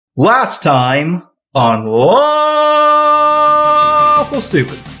Last time on Lawful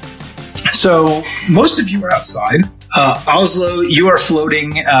Stupid. So, most of you are outside. Oslo, you are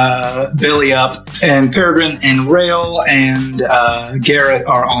floating belly up, and Peregrine and Rail and Garrett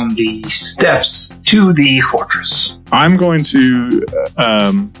are on the steps to the fortress. I'm going to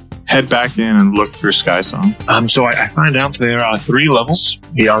head back in and look for Sky Song. So I find out there are 3 levels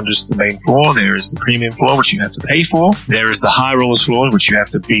beyond just the main floor. There is the premium floor, which you have to pay for. There is the high rollers floor, which you have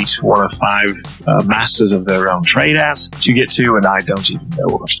to beat one of 5 masters of their own trade at to get to, and I don't even know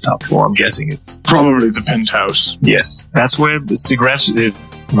what's the top floor. I'm guessing it's Probably the penthouse. yes. That's where the cigarette is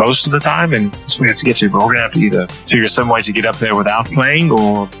most of the time, and that's where we have to get to. But we're going to have to either figure some way to get up there without playing,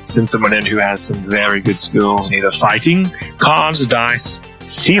 or send someone in who has some very good skills in either fighting, cards, dice,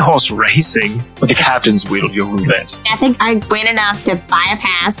 seahorse racing, or the captain's wheel, your roulette. I think I win enough to buy a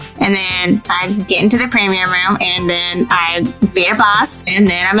pass, and then I get into the premium room, and then I beat a boss, and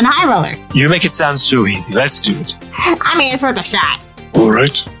then I'm in a high roller. You make it sound so easy. Let's do it. I mean, it's worth a shot. All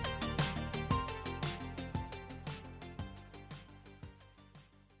right.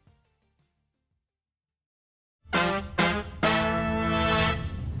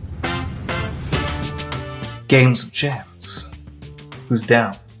 Games of chance. Who's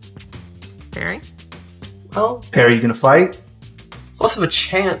down? Barry? Well, Perry, you gonna fight? it's less of a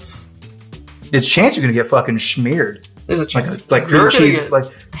chance. There's a chance you're gonna get fucking schmeared. There's a chance. Like cream You're gonna cheese, get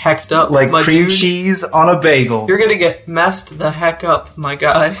like hecked up, my cream dude. cheese on a bagel. You're gonna get messed the heck up, my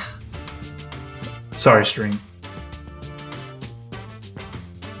guy. Sorry, stream.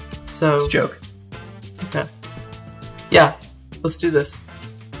 So, It's a joke. okay. Yeah, let's do this.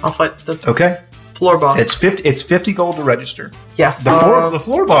 I'll fight the Okay. floor boss. It's 50 gold to register. yeah, The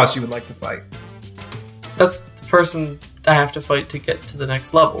floor boss you would like to fight. that's the person I have to fight to get to the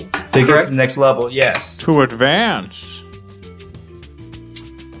next level. To get to Correct? the next level, yes. To advance.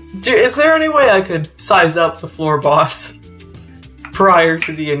 Is there any way I could size up the floor boss prior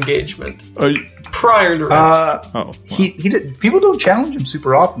to the engagement? Prior to reps? Oh. People don't challenge him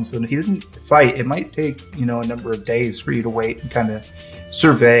super often, so he doesn't fight. It might take, a number of days for you to wait and kind of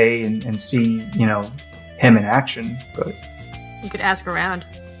survey and see, him in action. But You could ask around.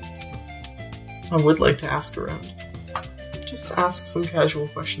 I would like to ask around. Just ask some casual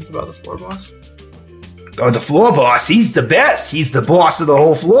questions about the floor boss. the floor boss, he's the best. He's the boss of the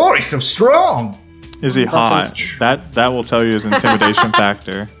whole floor. He's so strong. Is he That hot? sounds true. That will tell you his intimidation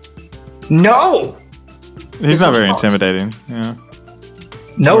factor. No, He's not very hot. intimidating. Yeah.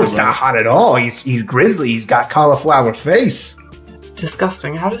 no, it's not hot at all. He's grizzly. He's got cauliflower face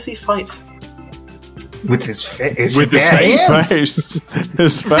Disgusting. How does he fight? with his face. With his face.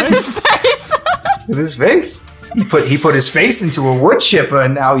 His face. With his face. He put his face into a wood chipper,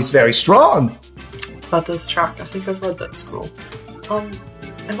 and now he's very strong. That does track. I think I've read that scroll.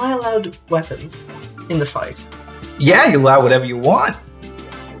 Am I allowed weapons in the fight? Yeah, you allow whatever you want.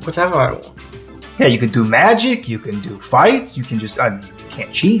 Whatever I want. Yeah, you can do magic, you can do fights, you can just, you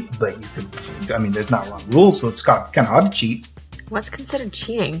can't cheat, but you can, there's not a lot of rules, so it's kind of hard to cheat. What's considered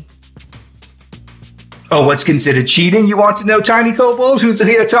cheating? Oh, what's considered cheating? You want to know, Tiny Kobold, who's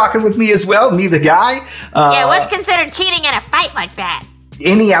here talking with me as well, me the guy? Yeah, what's considered cheating in a fight like that?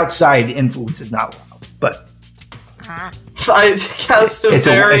 Any outside influence is not allowed, but I cast it's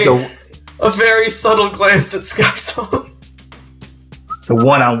a very subtle glance at Skysong. it's a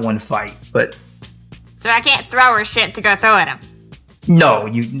one-on-one fight, but So I can't throw her shit to go throw at him. no,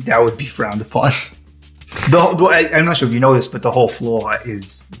 that would be frowned upon. I'm not sure if you know this, but the whole floor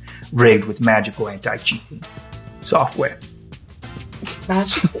is rigged with magical anti-cheating software.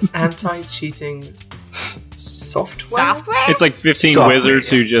 Magical anti-cheating software? Software? It's like 15 Software, wizards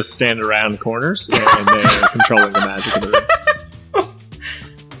who just stand around corners and they're controlling the magic in the room.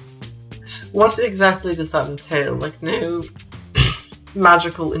 What exactly does that entail? Like, no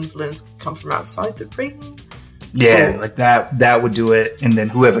magical influence come from outside the ring? Yeah, Oh. like that would do it, and then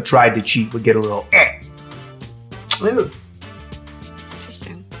whoever tried to cheat would get a little Ooh.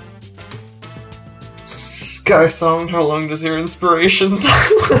 Interesting. Skysong, how long does your inspiration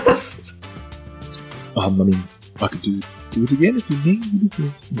last? I mean, I could do it again if you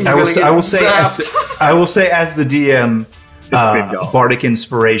need. I will say zapped. I will say as the DM, been gone. bardic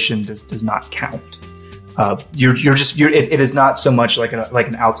inspiration does not count. It is not so much like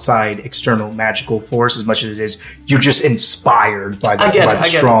an outside external magical force as much as it is you're just inspired by the, I get it.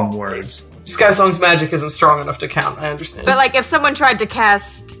 strong words. Skysong's magic isn't strong enough to count, I understand. But like, if someone tried to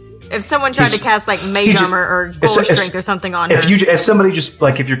cast like mage just- armor or if- bull if- strength or something on her, If somebody just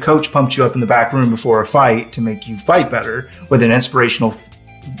like if your coach pumped you up in the back room before a fight to make you fight better with an inspirational,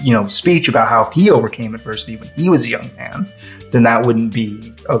 speech about how he overcame adversity when he was a young man, then that wouldn't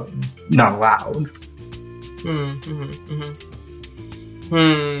be not allowed.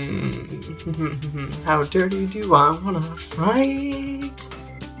 How dirty do I wanna fight?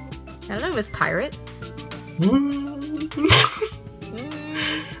 I don't know, Miss Pirate.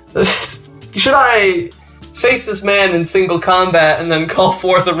 So should I face this man in single combat and then call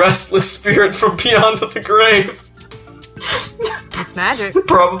forth a restless spirit from beyond the grave? It's magic.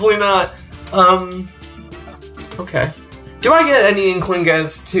 Probably not. Okay. Do I get any inkling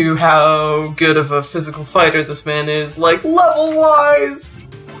as to how good of a physical fighter this man is, like, level-wise?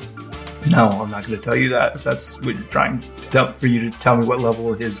 No, I'm not going to tell you that. If that's what you're trying to tell, for you to tell me what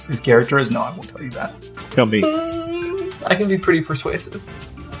level his character is, no, I won't tell you that. Tell me. I can be pretty persuasive.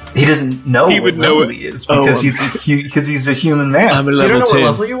 He doesn't know He what would know level it. he is because he's a human man. I'm a You level don't know 10. what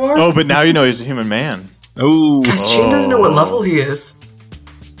level you are? Oh, but now you know he's a human man. Oh, Guys, Shane doesn't know what level he is.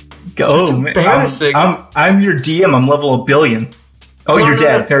 Oh, That's embarrassing. I'm your DM. I'm level 1 billion. Oh, No, you're no,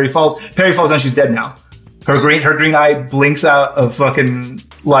 dead. no. Perry falls down. She's dead now. Her green eye blinks out of fucking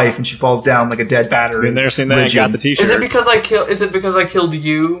life, and she falls down like a dead battery. Been there, seen that. I got the T-shirt. Is it because I killed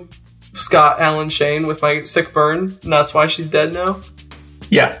you, Scott Alan Shane, with my sick burn, and that's why she's dead now?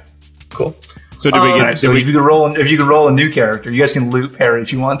 Yeah. Cool. So do we get? Alright, so if you could roll a new character, you guys can loot Perry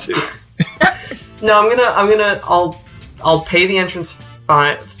if you want to. No, I'll pay the entrance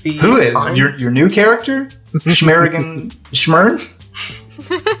fee. Who is fine. your new character? Schmerigan Schmern?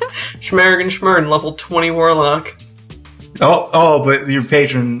 Schmerigan Schmern, level 20 warlock. Oh, but your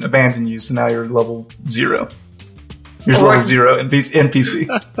patron abandoned you, so now you're level 0. You're Oh, level right. 0 NPC.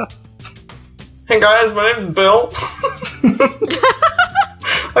 Hey guys, my name's Bill.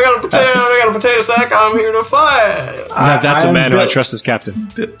 I got a potato sack. I'm here to fight. That's a I'm man who I Bill. trust as captain.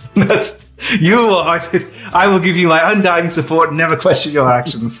 That's you. I will give you my undying support and never question your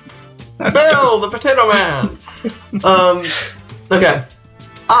actions. Bill, the potato man. Okay.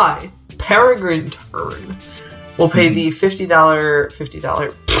 I, Peregrine Turn, will pay the $50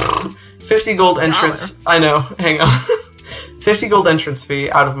 50 gold entrance. I know. Hang on. 50 gold entrance fee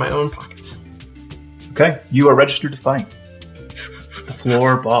out of my own pocket. Okay, you are registered to fight the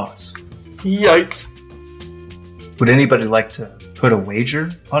floor boss. Yikes! Would anybody like to put a wager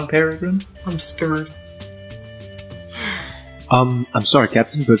on Peregrine? I'm scared. I'm sorry,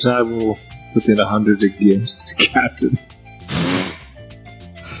 Captain, but I will put in 100 against Captain.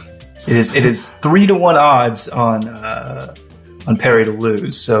 It is 3-1 odds on Perry to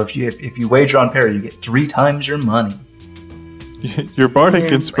lose. So if you wager on Perry, you get 3 times your money. your bardic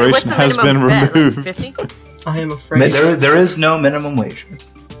Wait, What's inspiration the has been minimum bet? removed. Like 50? I am afraid. There is no minimum wager.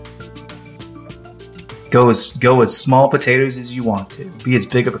 Go as small potatoes as you want to. Be as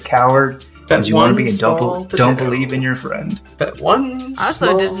big of a coward Bet as you want to one be, and small don't potato. believe in your friend. Bet one. Also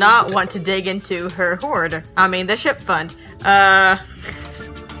small does not potato. want to dig into her hoard. I mean, the ship fund. No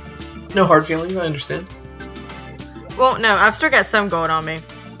hard feelings. I understand. Well, no, I've still got some going on me.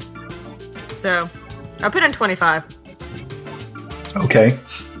 So, I put in 25. Okay.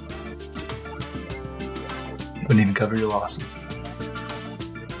 Wouldn't even cover your losses.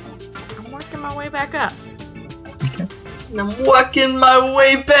 I'm working my way back up. And I'm working my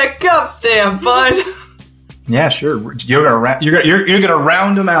way back up there, bud. Yeah, sure. You're gonna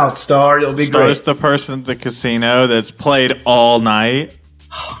round them out, Star. You'll be Star's great. the person at the casino that's played all night.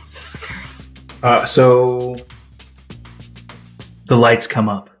 I'm so scared. So the lights come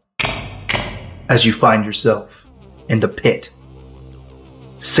up as you find yourself in the pit.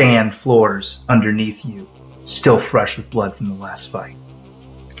 Sand floors underneath you, still fresh with blood from the last fight.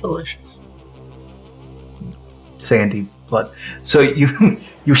 Delicious. Sandy blood. So you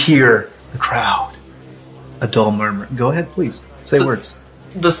hear the crowd, a dull murmur. Go ahead, please. Say words.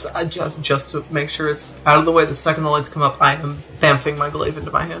 This just to make sure it's out of the way. The second the lights come up, I am bamfing my glaive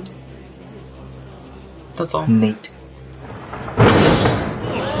into my hand. That's all. Nate.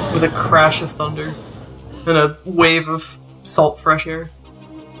 With a crash of thunder and a wave of salt, fresh air.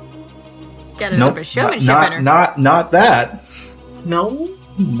 Got a Nope. little bit of showmanship in her. Not that. No.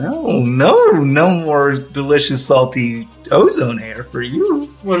 No more delicious salty ozone air for you.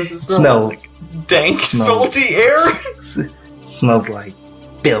 What does it smell? Smells like? Dank, smells- salty air. Smells like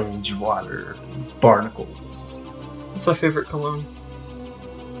bilge water, barnacles. That's my favorite cologne.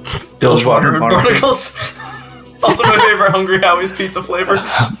 Bilge water, and barnacles. Also my favorite Hungry Howie's pizza flavor.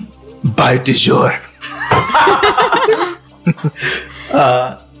 Bite du jour.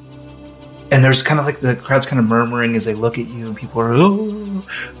 And there's kind of like the crowd's kind of murmuring as they look at you, and people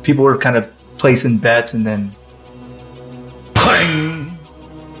are kind of placing bets, and then clang,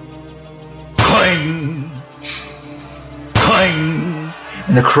 clang, clang,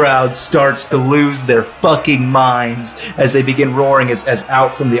 And the crowd starts to lose their fucking minds as they begin roaring as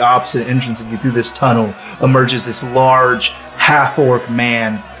out from the opposite entrance of you through this tunnel emerges this large half-orc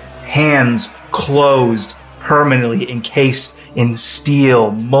man, hands closed, permanently encased in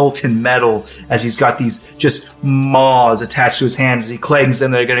steel, molten metal, as he's got these just maws attached to his hands as he clangs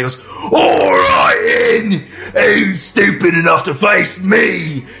them there again. He goes, "Alright, in! Who's stupid enough to face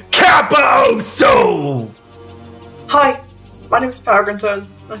me? Capo Soul!" Hi, my name is Peregrine Turn.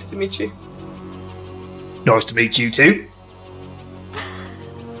 Nice to meet you. Nice to meet you too.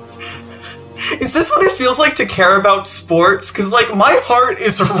 Is this what it feels like to care about sports? Because, like, my heart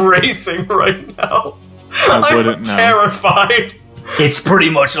is racing right now. I'm terrified. It's pretty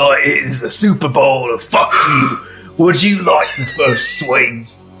much like it is a Super Bowl of fuck you. Would you like the first swing?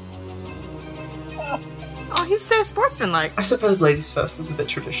 Oh, he's so sportsmanlike. I suppose ladies first is a bit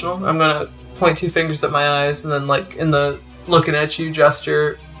traditional. I'm gonna point 2 fingers at my eyes and then, like, in the looking at you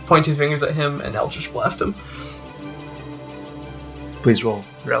gesture, point 2 fingers at him and Eldritch Blast him. Please roll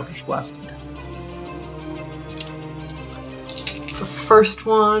your Eldritch Blast. The first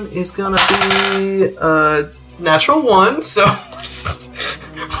one is gonna be a natural 1, so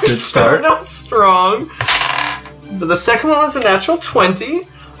we're starting out strong. But the second one was a natural 20.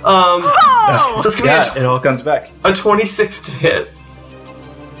 So it's gonna be it all comes back. a 26 to hit.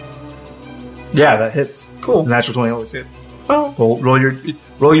 Yeah, that hits. Cool. The natural 20 always hits. Well,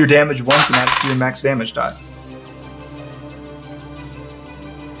 Roll your damage once and add it to your max damage die.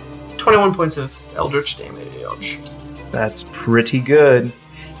 21 points of Eldritch damage. That's pretty good.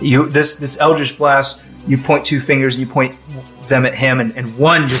 This Eldritch Blast, you point 2 fingers and you point them at him, and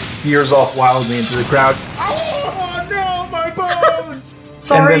one just veers off wildly into the crowd. Oh no, my bones!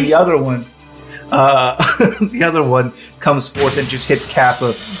 Sorry. And then the other one, comes forth and just hits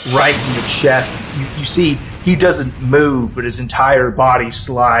Kappa right in the chest. You see, he doesn't move, but his entire body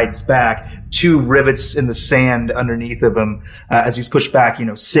slides back. 2 rivets in the sand underneath of him as he's pushed back,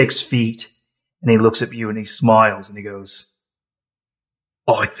 6 feet. And he looks at you and he smiles and he goes,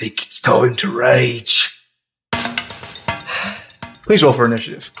 "I think it's time to rage." Please roll for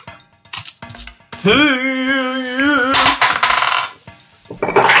initiative.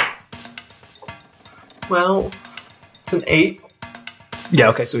 Well, it's an 8. Yeah,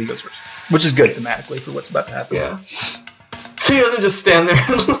 okay, so he goes first. Which is good thematically for what's about to happen. Yeah. So he doesn't just stand there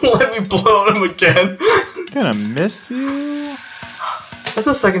and let me blow on him again. Gonna miss you. That's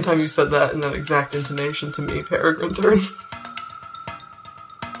the second time you said that in that exact intonation to me, Peregrine Turn.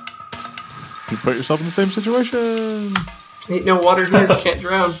 You put yourself in the same situation. Ain't no water here, can't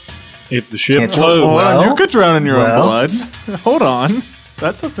drown. If the ship Can't floats. Hold on, you could drown in your own well. blood. Hold on.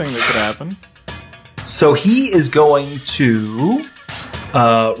 That's a thing that could happen. So he is going to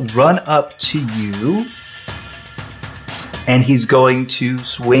run up to you, and he's going to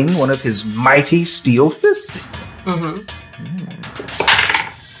swing one of his mighty steel fists. Mm-hmm.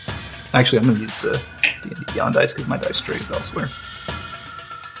 Actually, I'm going to use the Beyond dice because my dice tray is elsewhere.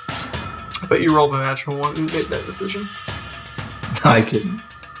 But you rolled a natural 1 and made that decision. I didn't.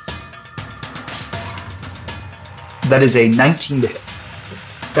 That is a 19 to hit.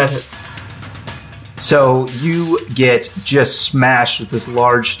 That hits. So you get just smashed with this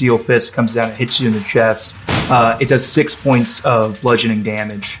large steel fist, comes down and hits you in the chest. It does 6 points of bludgeoning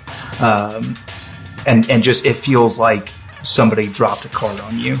damage. And just, it feels like somebody dropped a card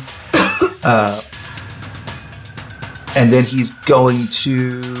on you. And then he's going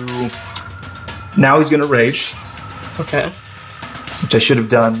to... Now he's going to rage. Okay. Which I should have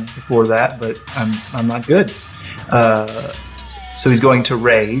done before that, but I'm not good. So he's going to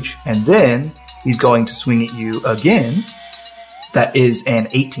rage, and then he's going to swing at you again. That is an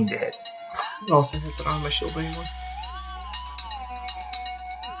 18 to hit. Also hits it on my shield anymore.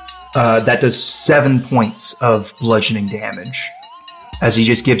 That does 7 points of bludgeoning damage. As he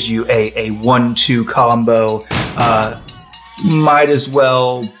just gives you a 1-2 combo. Might as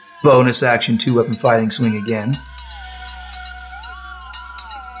well bonus action 2-weapon fighting swing again.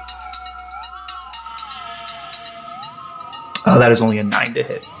 That is only a 9 to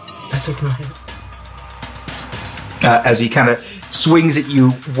hit. That does not hit. As he kind of swings at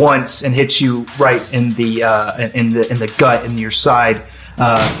you once and hits you right in the gut in your side.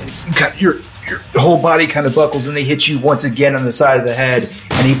 Your whole body kind of buckles, and they hit you once again on the side of the head.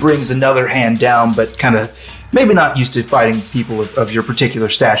 And he brings another hand down, but kind of maybe not used to fighting people of your particular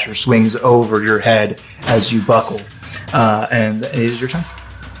stature. Swings over your head as you buckle, and it is your turn.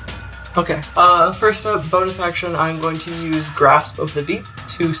 Okay. First up, bonus action, I'm going to use Grasp of the Deep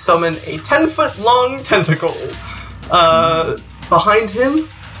to summon a 10-foot-long tentacle. Behind him.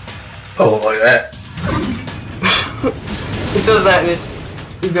 Oh, like that. He says that, and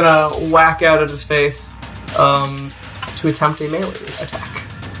is gonna whack out at his face to attempt a melee attack.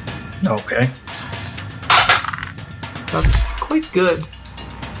 Okay. That's quite good.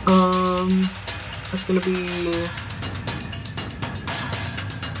 That's gonna be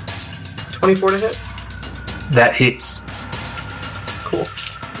 24 to hit. That hits. Cool.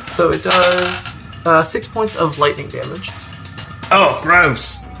 So it does 6 points of lightning damage. Oh,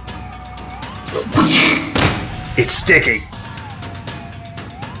 gross. So It's sticky.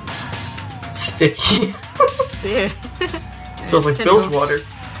 sticky. Yeah. Smells like Tendril. bilge water.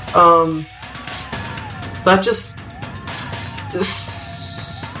 So that just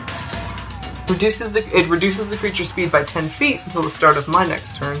reduces the creature's speed by 10 feet until the start of my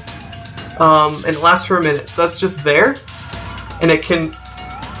next turn. And it lasts for a minute. So that's just there, and it can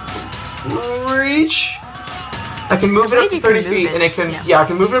reach. I can move it up believe to you can 30 move feet, it, and it can. yeah. Yeah, I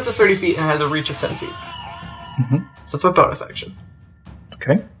can move it up to 30 feet, and it has a reach of 10 feet. So that's my bonus action.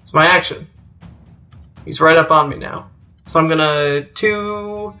 Okay. It's my action. He's right up on me now. So I'm gonna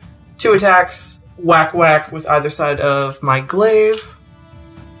two attacks, whack whack with either side of my glaive.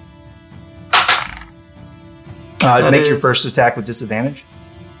 That Make your is- first attack with disadvantage.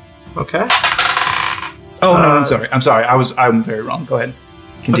 Okay. Oh no, I'm sorry. I'm very wrong. Go ahead.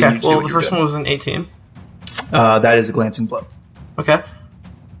 Continue Okay. to do Well, what the you're first doing. one was an 18. That is a glancing blow. Okay.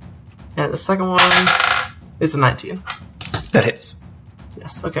 And the second one is a 19. That hits.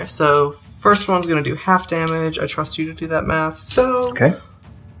 Yes. Okay. So first one's gonna do half damage. I trust you to do that math. So Okay.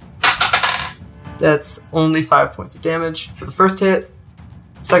 that's only 5 points of damage for the first hit.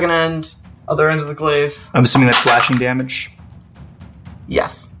 Second end, other end of the glaive. I'm assuming that's slashing damage.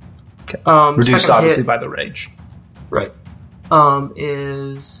 Yes. Okay. Second Reduced obviously hit, by the rage. right.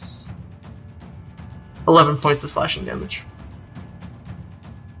 Is 11 points of slashing damage.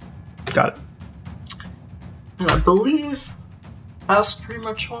 Got it. And I believe that's pretty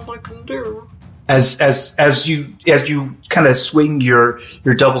much all I can do. As you kind of swing your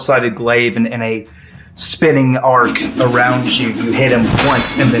double-sided glaive in a spinning arc around you, you hit him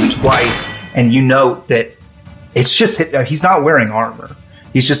once and then twice, and you note that it's just he's not wearing armor.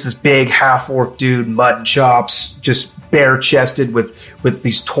 He's just this big half-orc dude, mutton chops, just bare-chested with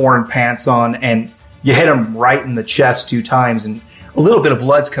these torn pants on, and you hit him right in the chest 2 times, and a little bit of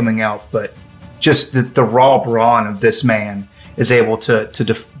blood's coming out, but just the raw brawn of this man is able to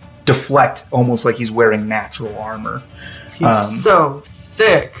deflect almost like he's wearing natural armor. He's so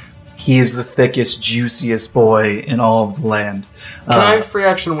thick. He is the thickest, juiciest boy in all of the land. Can I free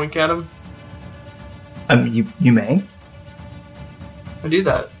action wink at him? You may. I do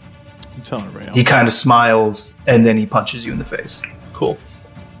that. I'm telling Rail. He kind of smiles, and then he punches you in the face. Cool.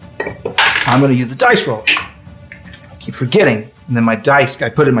 I'm going to use the dice roll. I keep forgetting. And then my dice, I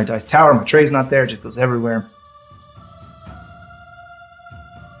put it in my dice tower. My tray's not there. It just goes everywhere.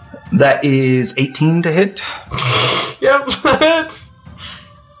 That is 18 to hit. Yep. It's...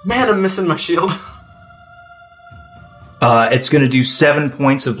 Man, I'm missing my shield. It's going to do 7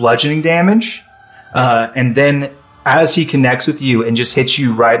 points of bludgeoning damage. And then as he connects with you and just hits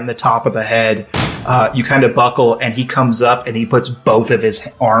you right in the top of the head, you kind of buckle, and he comes up and he puts both of his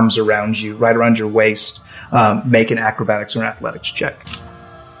arms around you, right around your waist. Make an acrobatics or an athletics check.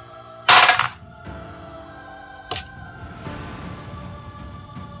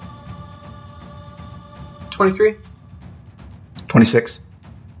 $23. 26.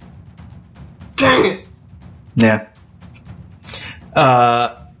 Dang it! Yeah.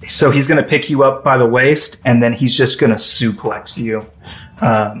 So he's going to pick you up by the waist, and then he's just going to suplex you.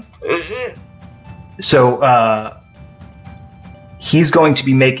 So he's going to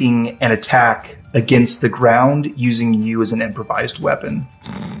be making an attack against the ground using you as an improvised weapon.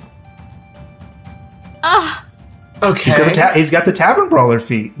 Okay. He's got the tavern brawler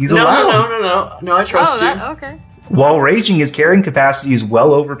feat. He's No, allowed. no, I trust you. Okay. While raging, his carrying capacity is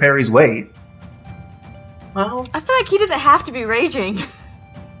well over Perry's weight. Well, I feel like he doesn't have to be raging.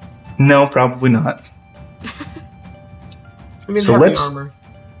 No, probably not. I mean, So heavy let's- armor.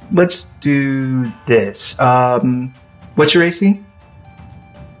 Let's do this. What's your AC?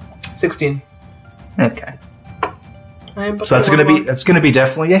 16. Okay. I am but So that's a gonna be warlock.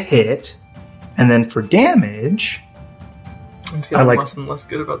 definitely a hit. And then for damage, I'm feeling I like- less and less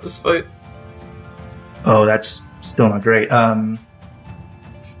good about this fight. oh, that's still not great. The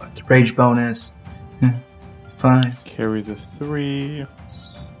rage bonus, 5, Carry the 3.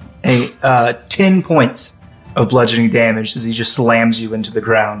 8, 10 points of bludgeoning damage as he just slams you into the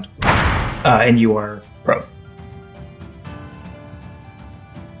ground, and you are prone.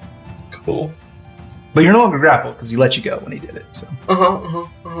 Cool. But you're no longer grappled because he let you go when he did it. So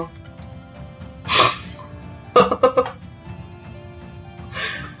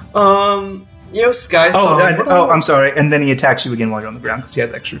Sky Oh, Song. I'm sorry. And then he attacks you again while you're on the ground because he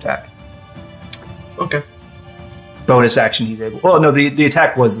has extra attack. Okay. Bonus action, he's able. Well, no, the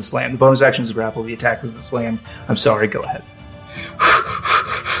attack was the slam. The bonus action was the grapple. The attack was the slam. I'm sorry. Go ahead.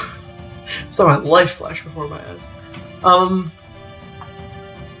 Saw my life flash before my eyes.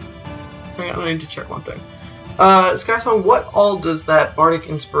 Hang on, I need to check one thing. Sky Song, what all does that Bardic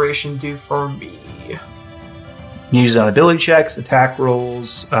Inspiration do for me? You use it on ability checks, attack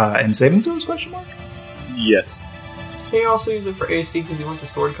rolls, and saving throws? Question mark. Yes. Can you also use it for AC because you went to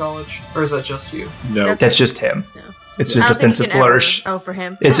Sword College, or is that just you? No. That's just him. No. It's I a don't think defensive you can flourish. ever- for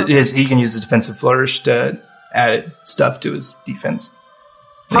him. It Oh, is. He can use the defensive flourish to add stuff to his defense.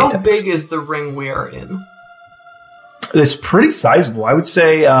 How Attacks. big is the ring we are in? It's pretty sizable. I would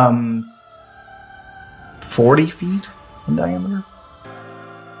say 40 feet in diameter.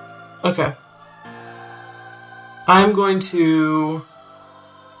 Okay. I'm going to...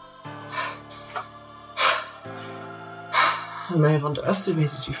 I may have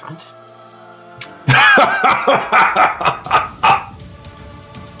underestimated you, friend.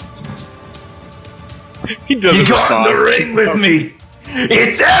 He doesn't respond. ring with me.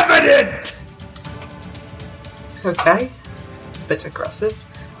 It's evident. Okay. A bit aggressive.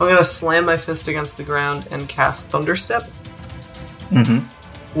 I'm going to slam my fist against the ground and cast Thunderstep,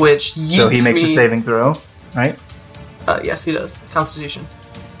 Mm-hmm. which So he yeets makes a me- saving throw, right? Yes, he does. Constitution.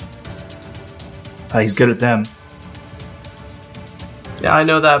 He's good at them. Yeah, I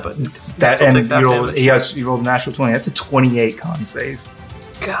know that, but it's, he That still and takes half damage. you rolled a natural 20. That's a 28 con save.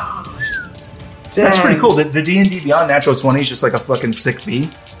 God. That's Dang. pretty cool. The D&D Beyond natural 20 is just like a fucking sick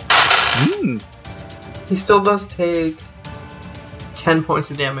beat. He still does take 10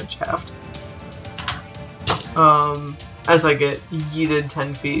 points of damage halved. As I get yeeted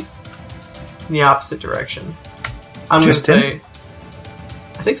 10 feet in the opposite direction. I'm going to Just 10? say...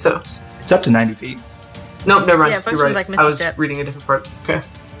 I think so. It's up to 90 feet. Nope, never mind. Yeah, it You're functions right. like I Misty was Step. reading a different part. Okay.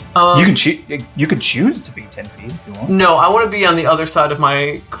 You could choose to be 10 feet if you want. No, I want to be on the other side of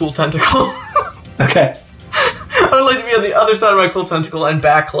my cool tentacle. Okay. I would like to be on the other side of my cool tentacle and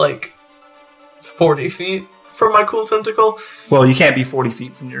back like 40 feet from my cool tentacle. Well, you can't be 40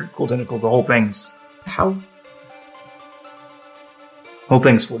 feet from your cool tentacle. The whole thing's How?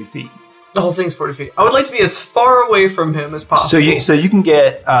 40 feet. The whole thing's 40 feet. I would like to be as far away from him as possible. So you can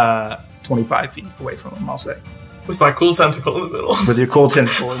get 25 feet away from him, I'll say. With my cool tentacle in the middle. With your cool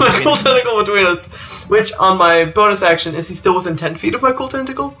tentacle. in My between. cool tentacle between us. Which, on my bonus action, is he still within 10 feet of my cool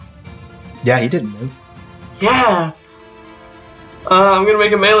tentacle? Yeah, he didn't move. Yeah! I'm gonna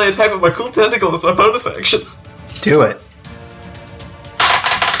make a melee attack with my cool tentacle as my bonus action. Do it.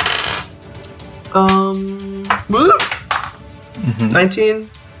 Woo! Mm-hmm. 19?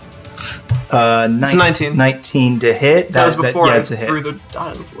 It's 19. 19 to hit. That was before yeah, I it's a hit. threw the die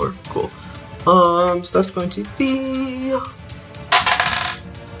on the floor. Cool. So that's going to be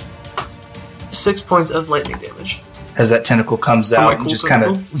 6 points of lightning damage. As that tentacle comes my out and cool just kind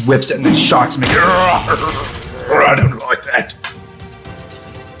tentacle? of whips it and then shocks me. I don't like that.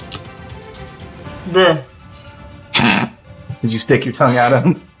 Bleh. Did you stick your tongue out of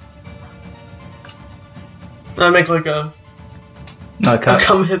him? I make like a No, cut.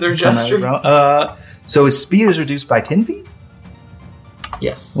 come hither gesture. So his speed is reduced by 10 feet?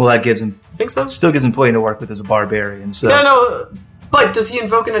 Yes. Well, that gives him I think so. still gives him plenty to work with as a barbarian. So Yeah, no. But does he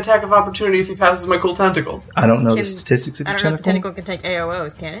invoke an attack of opportunity if he passes my cool tentacle? I don't know the Can- statistics of I your don't know if the tentacle. tentacle can take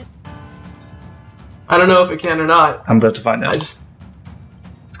AOOs, can it? I don't know if it can or not. I'm about to find out. It's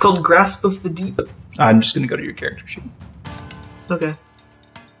called Grasp of the Deep. I'm just going to go to your character sheet. Okay.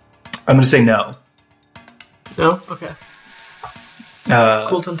 I'm going to say no. No? Okay.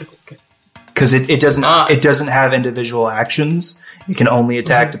 Cool tentacle. Okay. Because it doesn't Ah. it doesn't have individual actions. It can only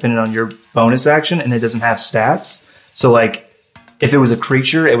attack depending on your bonus action, and it doesn't have stats. So like, if it was a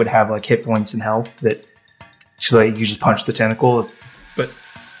creature, it would have like hit points and health that you just punch the tentacle, but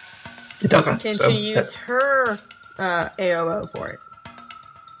it doesn't. Can so she use her AOO for it?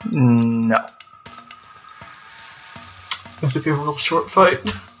 No. It's about to be a real short fight.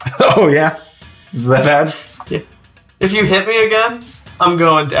 Oh yeah, is that bad? If you hit me again, I'm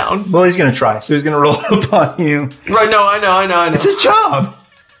going down. Well, he's gonna try. So he's gonna roll upon you. Right, no, I know. It's his job.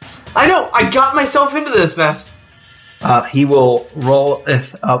 I know, I got myself into this mess. He will roll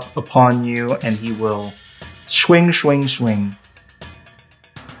up upon you, and he will swing.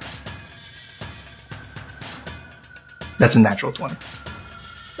 That's a natural 20.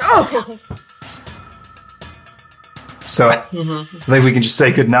 Oh! So I think we can just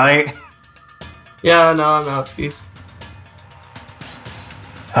say goodnight. Yeah, no, I'm out, skis.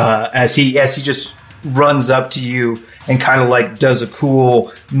 As he just runs up to you and kind of like does a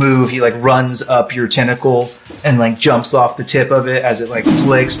cool move. He like runs up your tentacle and like jumps off the tip of it as it like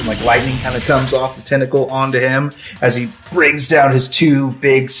flicks, and like lightning kind of comes off the tentacle onto him as he brings down his two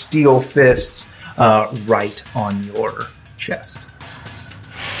big steel fists right on your chest.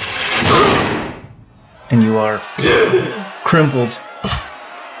 And you are crumpled.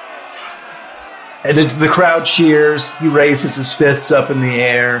 And the crowd cheers. He raises his fists up in the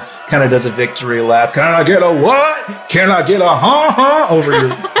air, kind of does a victory lap. Can I get a what? Can I get a ha-ha? Over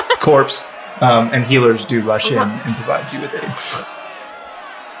your corpse. And healers do rush in and provide you with aid.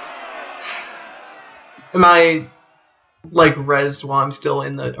 Am I, like, rezzed while I'm still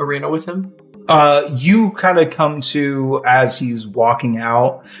in the arena with him? You kind of come to as he's walking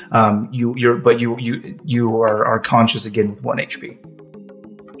out. You are conscious again with 1 HP.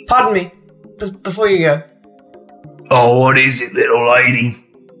 Pardon me. Before you go. Oh, what is it, little lady?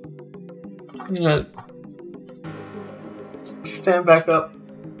 I'm gonna stand back up,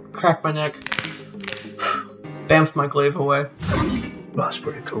 crack my neck, bamf my glaive away. That's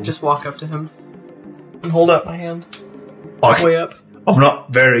pretty cool. Just walk up to him and hold out my hand. Way up. I'm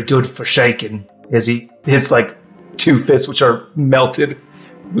not very good for shaking. His like two fists, which are melted.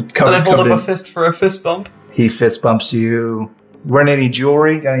 Then I hold up a fist for a fist bump. He fist bumps you. Wearing any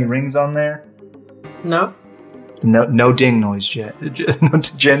jewelry? Got any rings on there? No. No ding noise yet. No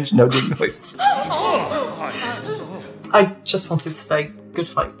ding noise. I just wanted to say, good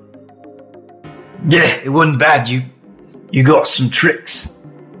fight. Yeah, it wasn't bad. You got some tricks.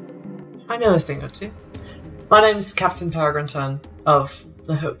 I know a thing or two. My name's Captain Peregrine of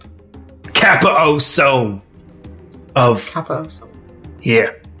the Hope. Kappa Oso of Kappa Oso.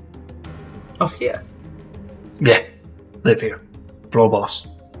 Here. Of here? Yeah, live here. Floor boss.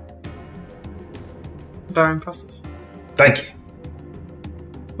 Very impressive. Thank you.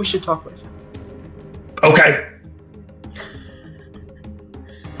 We should talk later. Okay.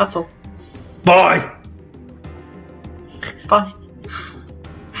 That's all. Bye. Bye.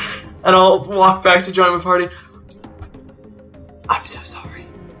 And I'll walk back to join my party. I'm so sorry.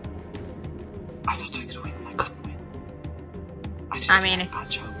 I thought I could win. I couldn't win. I did a very bad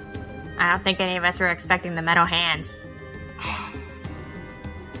job. I don't think any of us were expecting the metal hands.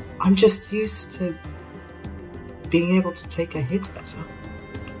 I'm just used to being able to take a hit better.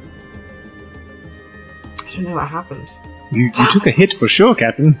 I don't know what happened. You took a hit for sure,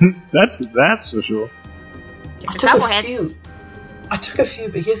 Captain. That's for sure. I took a few,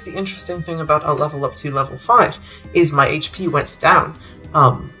 but here's the interesting thing about a level up to level 5 is my HP went down.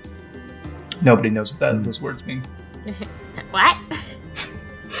 Nobody knows what those words mean. What?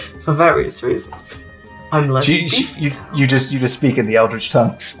 For various reasons. I'm less beefy. You just speak in the Eldritch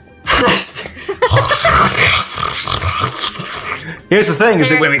tongues. Here's the thing: is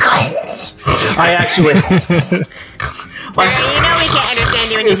that when we, I actually, you know we can't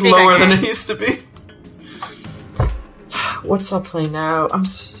understand you when you it's speak. lower than it used to be. What's up play now? I'm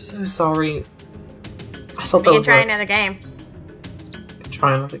so sorry. I thought that We would can try work. another game.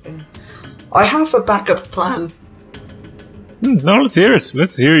 Try another game. I have a backup plan. No, let's hear it.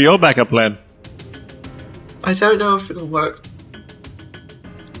 Let's hear your backup plan. I don't know if it'll work.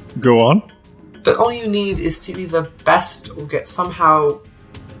 Go on. But all you need is to be the best or somehow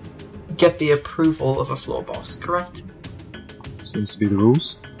get the approval of a floor boss, correct? Seems to be the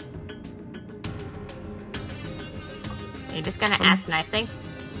rules. You're just gonna ask nicely?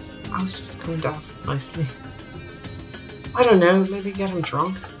 I was just going to ask nicely. I don't know, maybe get him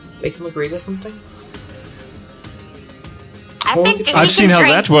drunk? Make him agree to something? I think if I've you seen can how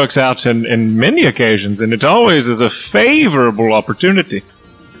drink, that works out in many occasions, and it always is a favorable opportunity.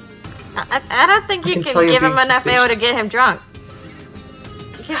 I don't think you can can tell you're give him being enough ale to facetious. get him drunk.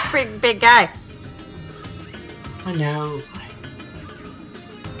 He's a pretty big guy. I know.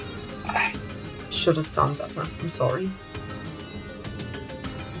 I should have done better. I'm sorry.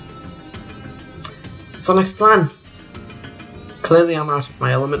 So next plan. Clearly I'm out of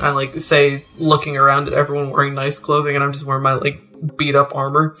my element. I looking around at everyone wearing nice clothing and I'm just wearing my beat up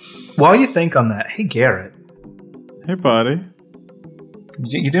armor. while you think on that, hey Garrett, Hey, buddy.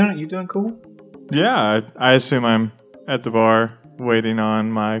 you doing cool? Yeah, I assume I'm at the bar waiting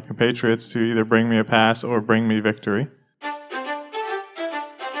on my compatriots to either bring me a pass or bring me victory.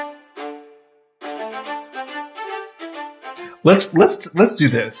 Let's do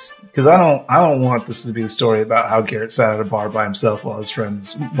this, because I don't want this to be a story about how Garrett sat at a bar by himself while his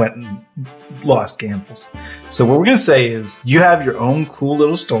friends went and lost gambles. So what we're gonna say is you have your own cool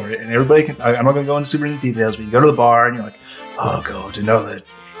little story, and everybody can. I'm not gonna go into super into details, but you go to the bar and you're like, "Oh God, another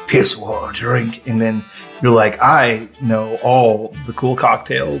piss water drink," and then you're like, "I know all the cool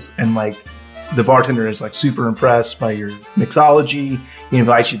cocktails," and the bartender is like super impressed by your mixology. He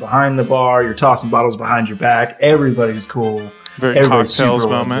invites you behind the bar. You're tossing bottles behind your back. Everybody's cool. Very Everybody's cocktails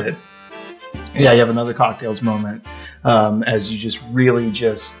super loves moment. it. Yeah, you have another cocktails moment as you just really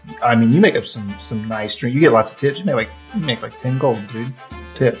you make up some nice drink. You get lots of tips. You make like 10 gold, dude.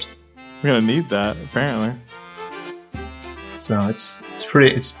 Tips. We're gonna need that apparently. So it's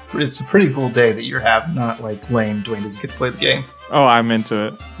a pretty cool day that you're having. Not like lame. Dwayne doesn't get to play the game. Oh, I'm into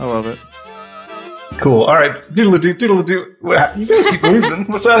it. I love it. Cool. All right, doodle-a-doo. You guys keep losing.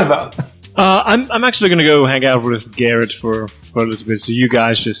 What's that about? I'm actually going to go hang out with Garrett for a little bit. So you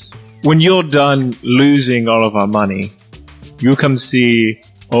guys just, when you're done losing all of our money, you come see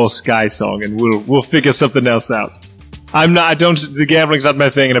old Sky Song, and we'll figure something else out. The gambling's not my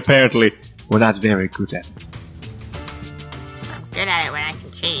thing, and apparently we're not very good at it. Good at it when I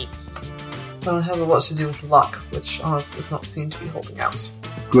can cheat. Well, it has a lot to do with luck, which Oz does not seem to be holding out.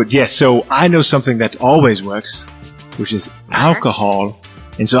 Good, yes. So I know something that always works, which is alcohol.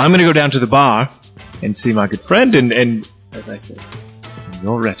 And so I'm going to go down to the bar and see my good friend, and as I said, when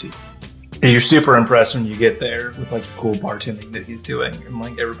you're ready. Yeah, you're super impressed when you get there with like the cool bartending that he's doing, and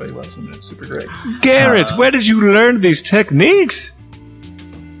like everybody loves him, and it's super great. Garrett, where did you learn these techniques?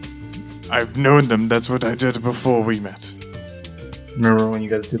 I've known them. That's what I did before we met. Remember when you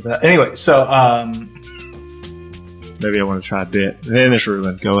guys did that? Anyway, so Maybe I want to try a bit. Finish,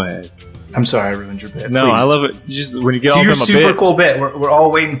 Ruben. Go ahead. I'm sorry I ruined your bit. No, Please. I love it. Just when you get Do off your of my super bits. cool bit. We're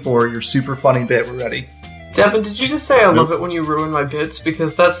all waiting for your super funny bit. We're ready. Devin, did you just say I love it when you ruin my bits?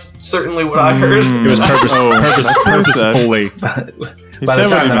 Because that's certainly what I heard. It was purposefully. By the said what time he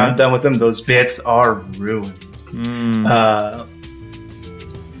that I'm meant. done with them, those bits are ruined.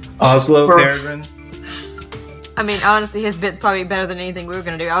 Oslo, Peregrine. I mean, honestly, his bit's probably better than anything we were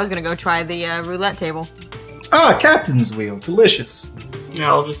gonna do. I was gonna go try the roulette table. Ah, Captain's Wheel. Delicious.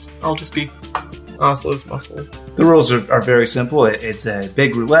 Yeah, I'll just be Oslo's muscle. The rules are very simple. It's a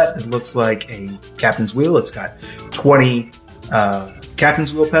big roulette that looks like a captain's wheel. It's got 20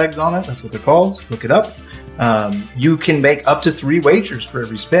 captain's wheel pegs on it. That's what they're called. Look it up. You can make up to 3 wagers for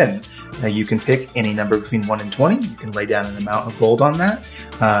every spin. You can pick any number between 1 and 20. You can lay down an amount of gold on that.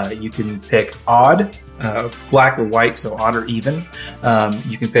 You can pick odd, black or white, so odd or even.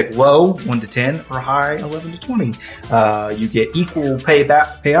 You can pick low, 1 to 10, or high, 11 to 20. You get equal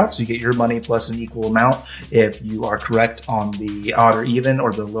payouts. You get your money plus an equal amount if you are correct on the odd or even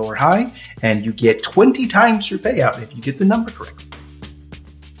or the low or high. And you get 20 times your payout if you get the number correct.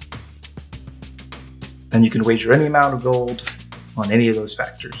 And you can wager any amount of gold on any of those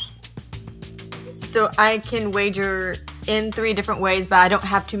factors. So I can wager in 3 different ways, but I don't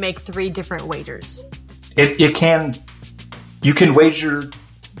have to make 3 different wagers. You can wager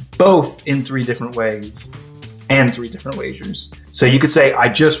both in 3 different ways and 3 different wagers. So you could say, I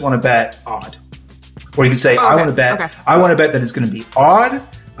just want to bet odd. Or you could say, I want to bet that it's going to be odd.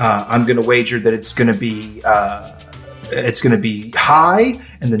 I'm going to wager that it's going to be high,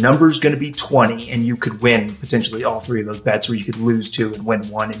 and the number's going to be 20, and you could win potentially all 3 of those bets, or you could lose 2 and win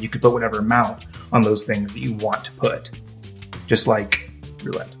 1, and you could put whatever amount on those things that you want to put, just like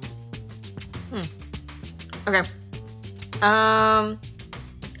roulette. Okay.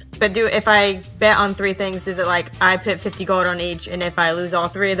 But if I bet on 3 things, is it like I put 50 gold on each, and if I lose all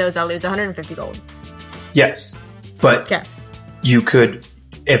 3 of those, I'll lose 150 gold? Yes, but you could,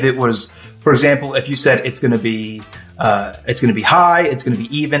 if it was, for example, if you said it's going to be high, it's going to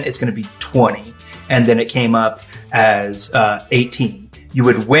be even, it's going to be 20, and then it came up as 18. You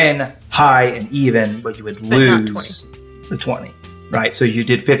would win high and even, but you would lose the 20, right? So you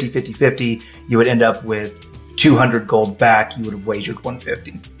did 50, 50, 50. You would end up with 200 gold back. You would have wagered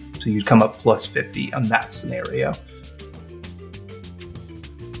 150. So you'd come up plus 50 on that scenario.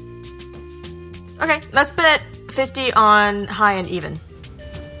 Okay, let's bet 50 on high and even.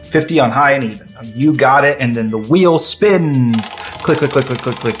 50 on high and even. You got it, and then the wheel spins. Click, click, click, click,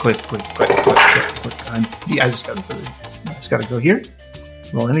 click, click, click, click, click, click, click. I just gotta go here.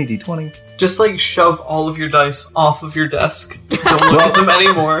 Roll any d20. Just like shove all of your dice off of your desk. Don't look at them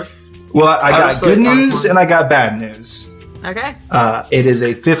anymore. Well, I got good news and I got bad news. Okay. It is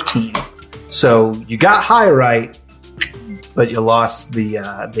a 15. So you got high right, but you lost the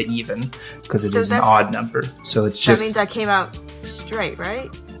even because it is an odd number. So it's just that means I came out straight, right?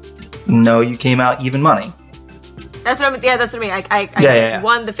 No, you came out even money. That's what I mean. Yeah, that's what I mean. I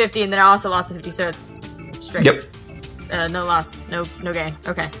won the 50, and then I also lost the 50. So straight. Yep. No loss, no gain.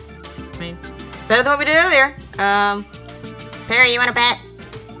 Okay. I mean, better than what we did earlier. Perry, you want to bet?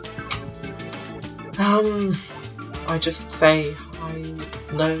 I just say high,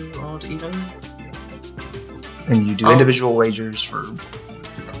 low, odd, even. And you do individual wagers for.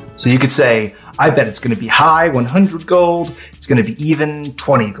 So you could say, I bet it's going to be high, 100 gold. It's going to be even,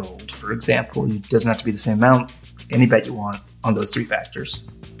 20 gold, for example. It doesn't have to be the same amount. Any bet you want on those 3 factors.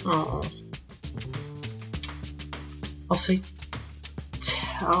 Oh. I'll say...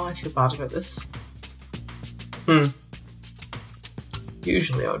 I feel bad about this.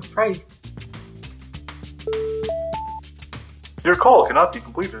 Usually I would pray. Your call cannot be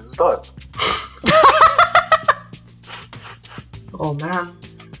completed as done. Oh man.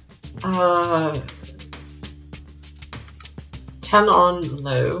 10 on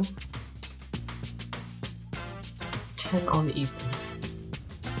low. 10 on even.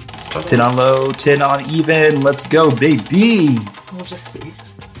 10 on low, 10 on even. Let's go, baby. We'll just see.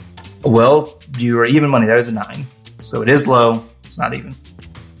 Well, you are even money. That is a 9. So it is low. It's not even.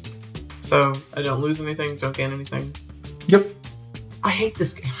 So I don't lose anything, don't gain anything. Yep. I hate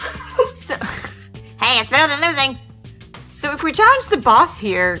this game. So, Hey, it's better than losing. so if we challenge the boss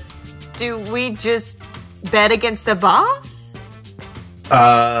here, do we just bet against the boss?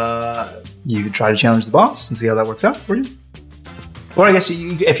 You could try to challenge the boss and see how that works out for you. Or I guess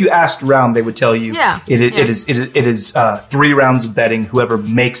if you asked around, they would tell you. It is 3 rounds of betting. Whoever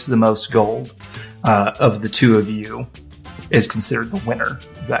makes the most gold of the 2 of you is considered the winner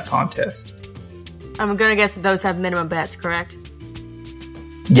of that contest. I'm gonna guess that those have minimum bets, correct?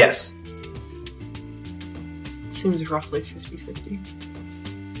 Yes. It seems roughly 50-50.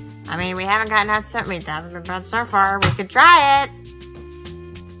 I mean, we haven't gotten out so many thousand bets so far. We could try it.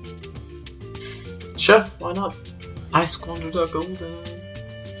 Sure, why not? I squandered our gold in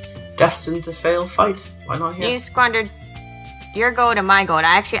a destined to fail fight. Why not here? You squandered your gold and my gold.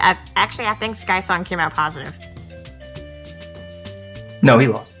 I think Sky Song came out positive. No, he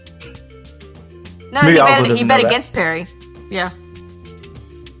lost. No, Maybe Oslo he doesn't bet know that. against Perry. Yeah.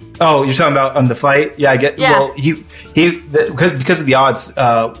 Oh, you're talking about on the fight? Yeah, I get. Yeah. Well, because of the odds,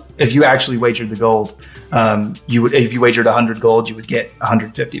 if you actually wagered the gold, you would. If you wagered 100 gold, you would get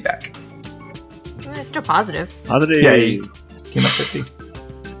 150 back. Well, it's still positive. How did Yeah, you came up 50.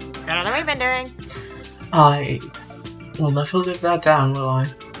 Better than we've been doing. I will never live that down, will I?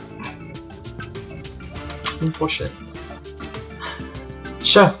 Unfortunate.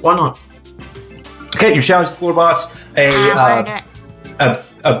 Sure, why not? Okay, you challenge the floor boss. I wanna do it.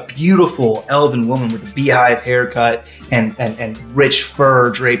 A beautiful elven woman with a beehive haircut and rich fur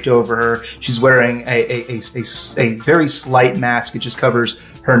draped over her. She's wearing a very slight mask. It just covers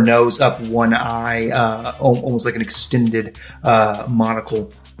her nose up one eye, almost like an extended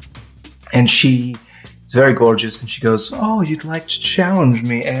monocle. And she is very gorgeous. And she goes, "Oh, you'd like to challenge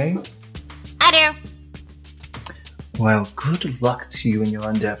me, eh? I do. Well, good luck to you in your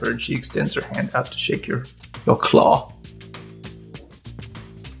endeavor." And she extends her hand out to shake your claw.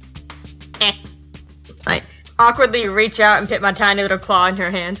 Like, awkwardly reach out and put my tiny little claw in her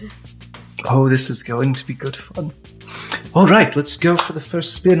hand. Oh, this is going to be good fun. All right, let's go for the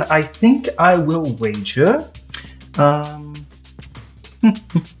first spin. I think I will wager.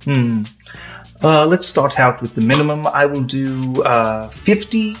 Let's start out with the minimum. I will do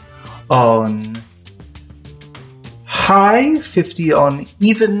 50 on high, 50 on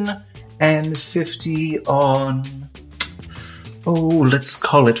even, and 50 on... Oh, let's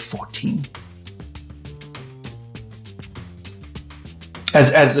call it 14.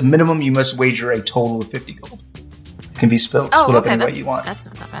 As a minimum, you must wager a total of 50 gold. It can be split up any way you want. That's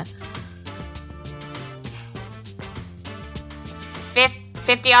not that bad.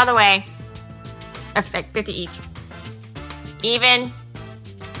 50 all the way. 50 each. Even,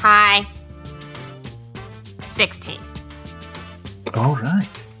 high, 16. All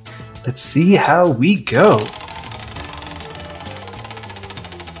right. Let's see how we go.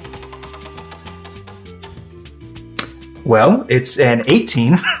 Well, it's an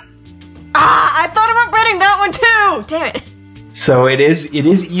 18. I thought about betting that one too! Damn it. So it is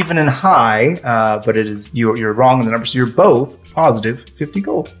even and high, but it is you're wrong on the number. So you're both positive 50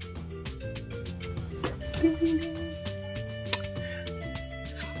 gold.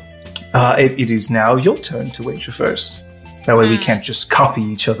 It is now your turn to wager first. That way we can't just copy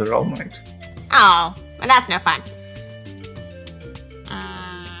each other all night. Oh, well, that's no fun.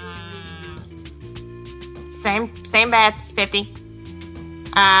 Same bets, 50.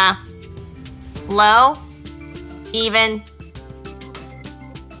 Low, even,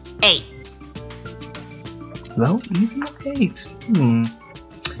 8. Low, even 8.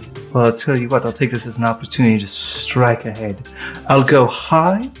 Well, I'll tell you what, I'll take this as an opportunity to strike ahead. I'll go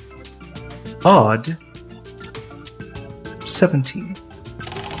high, odd, 17.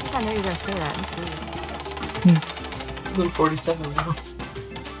 I knew you were gonna say that. That's weird. It's in 47 now.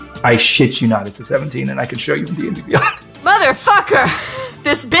 I shit you not, it's a 17, and I can show you in D&D Beyond. Motherfucker!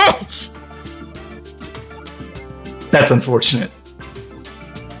 This bitch! That's unfortunate.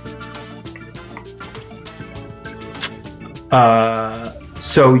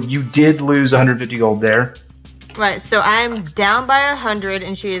 So you did lose 150 gold there. Right, so I'm down by 100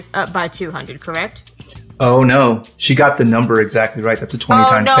 and she is up by 200, correct? Oh no, she got the number exactly right. That's a 20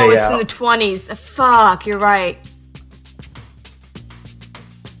 times payout. Oh no, it's in the 20s. Fuck, you're right.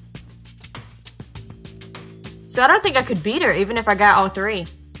 So I don't think I could beat her even if I got all three.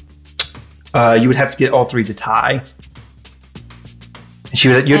 You would have to get all three to tie.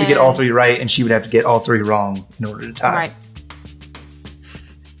 You had to get all three right, and she would have to get all three wrong in order to tie. Right.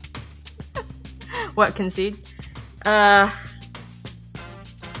 What, concede? Well,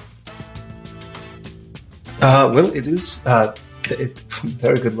 it is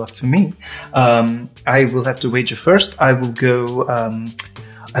very good luck to me. I will have to wager first. I will go.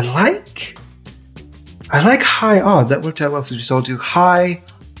 I like high odd. That worked out well for you. So I'll do high,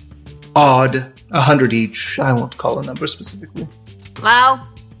 odd, 100 each. I won't call a number specifically. Low,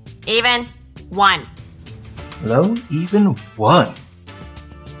 even, 1. Low, even, 1.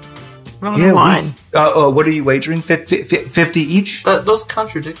 Roll 1. What are you wagering? 50 each? Those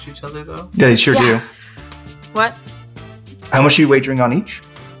contradict each other, though. Yeah, they sure do. What? How much are you wagering on each?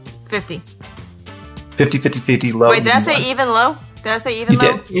 50. 50, low. Wait, did I say even low? Did I say even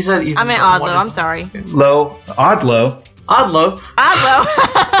low? Did. You said even. I meant odd low, I'm sorry. Low, odd low. Odd low. Odd low.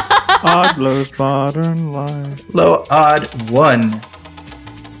 Odd Low's Modern Life. Low, odd, 1.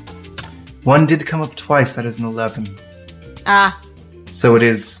 1 did come up twice. That is an 11. So it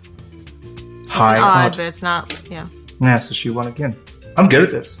is high, it's odd, odd. but it's not, yeah. Yeah, so she won again. I'm good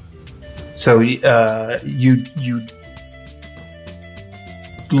at this. So you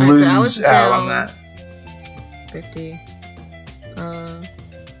lose so I was out down on that. 50.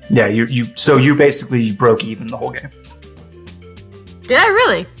 Yeah, you basically broke even the whole game. Did I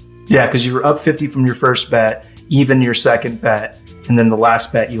really? Yeah, because you were up 50 from your first bet, even your second bet, and then the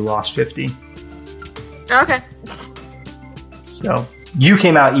last bet you lost 50. Okay. So you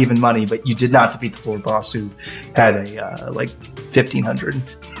came out even money, but you did not defeat the floor boss who had a 1,500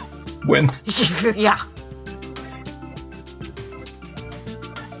 win. Yeah.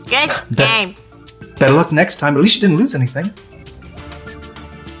 Good game. Better luck next time. At least you didn't lose anything.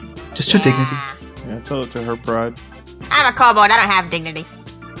 Just your dignity. Yeah, tell it to her pride. I'm a kobold. I don't have dignity.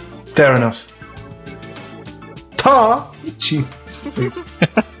 Fair enough. Ta! She goes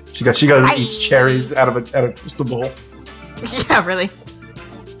and eats cherries out of a crystal bowl. Yeah, really.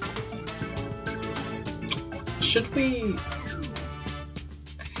 Should we?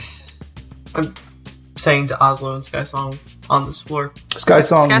 I'm saying to Oslo and Skysong on this floor.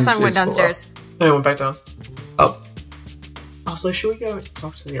 Skysong went downstairs. No, I went back down. Oh. Oslo, should we go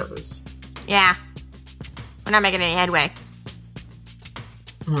talk to the others? Yeah. We're not making any headway.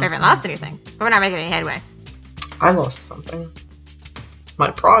 We haven't lost anything, but we're not making any headway. I lost something. My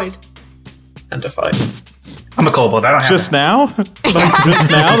pride. And a fight. I'm a kobold. I don't have Just now? Like,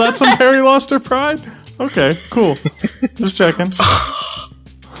 just now? That's when Perry lost her pride? Okay, cool. Just checking.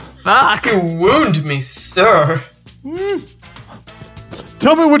 Fuck. You wound me, sir.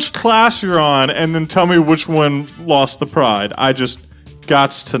 Tell me which class you're on, and then tell me which one lost the pride. I just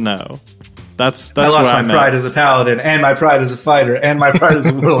gots to know. That's I what lost I my meant. pride as a paladin, and my pride as a fighter, and my pride as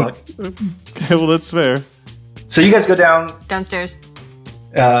a warlock. Okay, well, that's fair. So you guys go down. Downstairs.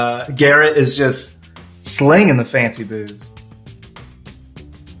 Garrett is just slinging the fancy booze.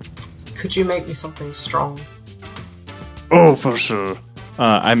 Could you make me something strong? Oh, for sure.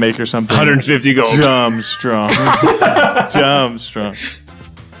 I make her something 150 gold. dumb strong. Dumb strong.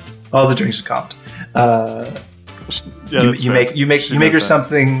 All the drinks are comped. Yeah, that's you fair. make She her does that.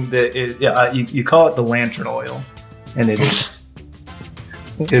 something that is, you call it the lantern oil, and it is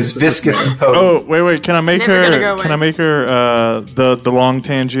viscous and potent. Oh, wait! Can I make Never gonna her? go away. Can I make her the long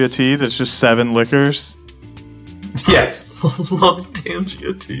Tangia tea that's just 7 liquors? Yes. Long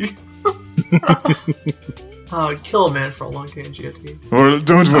Tangia tea. I'd kill a man for a long Tangia tea. Well,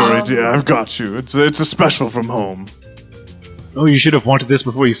 don't worry, dear. I've got you. It's a special from home. Oh, you should have wanted this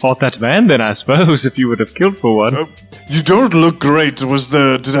before you fought that man, then, I suppose, if you would have killed for one. You don't look great.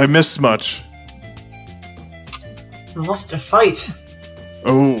 Did I miss much? We lost a fight,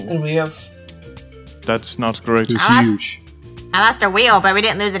 Oh, and we have. that's not great. It was Us? huge. I lost a wheel, but we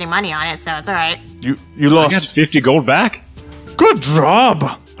didn't lose any money on it, so it's alright. You I got lost. 50 gold back. Good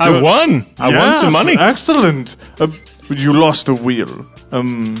job. I won. I won some money. Excellent. You lost a wheel.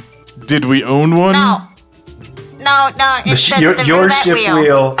 Did we own one? No. It's the Your roulette ship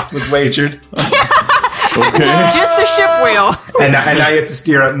wheel was wagered, Okay. Just the ship wheel. and now you have to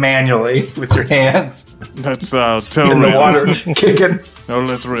steer it manually with your hands That's tell in the real. water, kicking. No,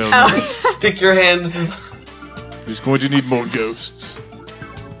 let's real. Oh. Stick your hand. He's going to need more ghosts.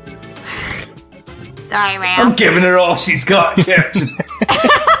 Sorry, I'm Ram. giving her all she's got, Captain.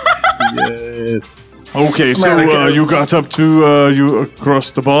 Yes. Okay, so you got up to you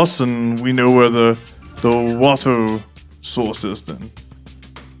across the boss, and we know where the water source is. Then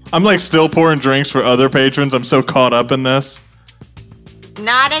I'm like still pouring drinks for other patrons. I'm so caught up in this.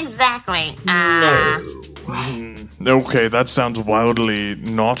 Not exactly. Okay, that sounds wildly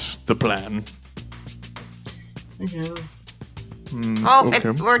not the plan. Okay. Well, Okay.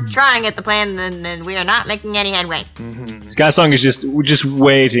 if we're trying at the plan, then we are not making any headway. Skysong is just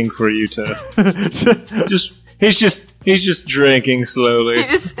waiting for you to he's just drinking slowly. He's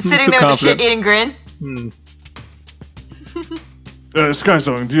just So sitting there with a confident. shit-eating grin.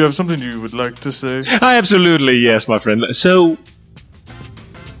 Skysong, do you have something you would like to say? Absolutely, yes, my friend. So,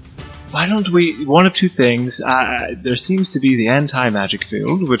 why don't we... One of two things. There seems to be the anti-magic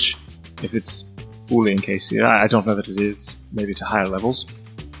field, which, if it's fully encased here, I don't know that it is, maybe to higher levels.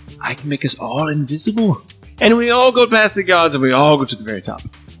 I can make us all invisible. And we all go past the guards, and we all go to the very top.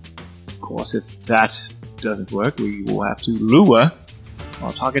 Of course, if that doesn't work, we will have to lure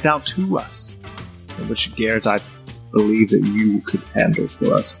our target out to us. Which, Garrett, I believe that you could handle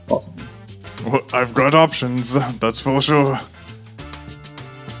for us, possibly. Well, I've got options, that's for sure.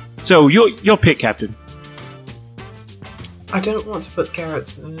 So, your pick, Captain. I don't want to put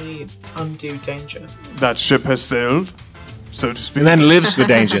Garrett in any undue danger. That ship has sailed, so to speak. The man lives for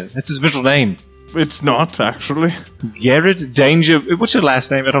danger. That's his middle name. It's not, actually. Garrett Danger... What's your last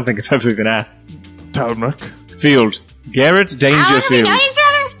name? I don't think I've ever even asked. Talmrick. Field. Garrett How do we Dangerfield. know each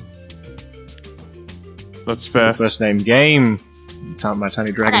other? That's fair. First name Game. My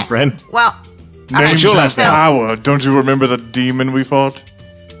tiny dragon Okay. friend. Well, Name's your last name? Power. Don't you remember the demon we fought?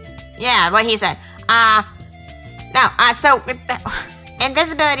 yeah, what he said. So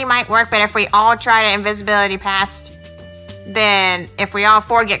invisibility might work, but if we all try to invisibility pass, then if we all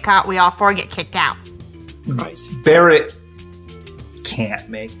four get caught, we all four get kicked out. Right. Barrett can't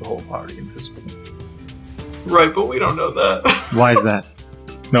make the whole party invisible. Right, but we don't know that. Why is that?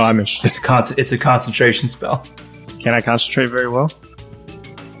 No, I'm interested. It's a concentration spell. Can I concentrate very well?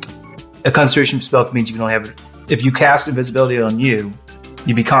 A concentration spell means you can only have... If you cast invisibility on you,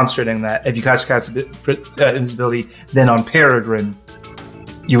 you'd be concentrating on that. If you cast invisibility, then on Peregrine,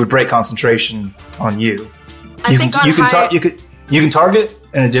 you would break concentration on you. I think on you can high- you can target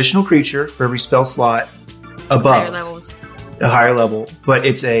an additional creature for every spell slot above higher levels. a higher level, but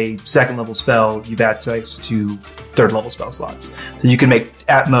it's a second level spell. You've access to third level spell slots, so you can make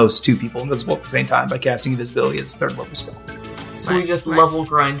at most 2 people invisible at the same time by casting invisibility as a third level spell. So we just level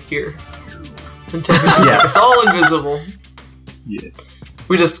grind here until we make us all invisible. Yes.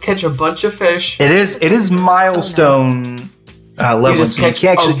 We just catch a bunch of fish. It is milestone leveling. just So you catch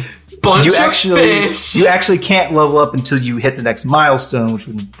can't actually. Bunch You of actually, fish. you actually can't level up until you hit the next milestone, which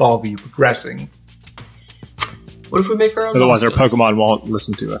would involve you progressing. What if we make our own? Otherwise, our monsters? Pokemon won't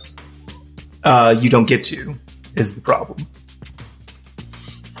listen to us. You don't get to, is the problem.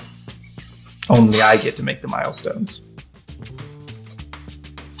 Only I get to make the milestones.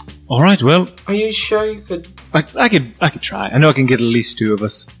 All right. Well, Are you sure you could? I could try. I know I can get at least 2 of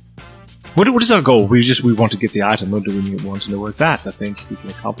us. What is our goal? We want to get the item, or do we want to know where it's at? I think we can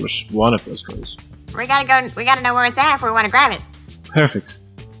accomplish one of those goals. We gotta know where it's at if we want to grab it. Perfect.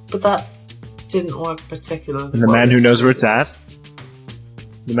 But that didn't work particularly. And the well man who this knows where week. it's at.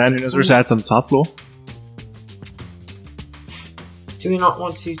 The man who knows where it's at is on the top floor. Do we not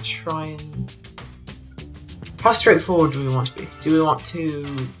want to try and? How straightforward do we want to be? Do we want to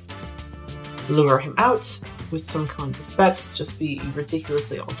lure him out with some kind of bet, just be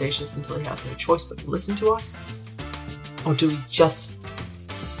ridiculously audacious until he has no choice but to listen to us? Or do we just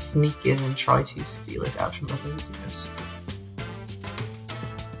sneak in and try to steal it out from under his nose?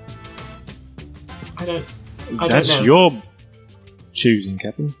 I don't That's know. your choosing,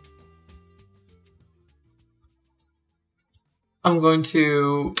 Captain. I'm going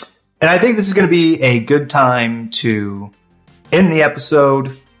to. And I think this is going to be a good time to end the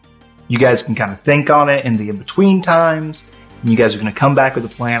episode. You guys can kind of think on it in the in-between times. And you guys are going to come back with a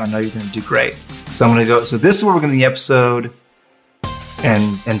plan. I know you're going to do great. So I'm going to go. So this is where we're going to end the episode.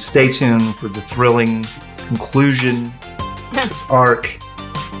 And stay tuned for the thrilling conclusion of this arc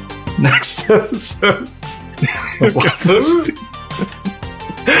next episode.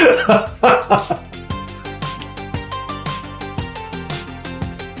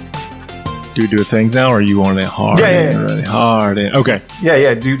 Do we do things now, or are you on it hard? Yeah. Really hard. Okay.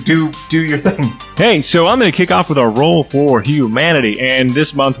 Yeah. Do your thing. Hey, so I'm going to kick off with our Roll for Humanity, and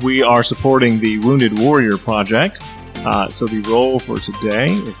this month we are supporting the Wounded Warrior Project. So the roll for today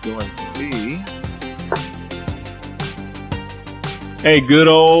is going to be a good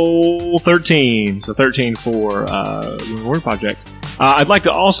old 13. So 13 for the Word Project. I'd like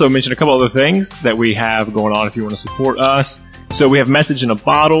to also mention a couple other things that we have going on if you want to support us. So we have Message in a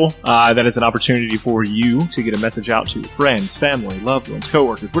Bottle. That is an opportunity for you to get a message out to friends, family, loved ones,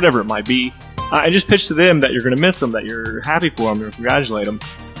 coworkers, whatever it might be. And just pitch to them that you're going to miss them, that you're happy for them, or congratulate them.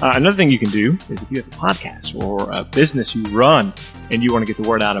 Another thing you can do is if you have a podcast or a business you run and you want to get the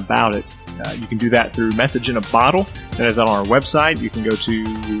word out about it, you can do that through Message in a Bottle. That is on our website. You can go to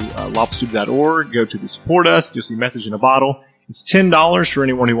lawfulstupid.org, go to the Support Us. You'll see Message in a Bottle. It's $10 for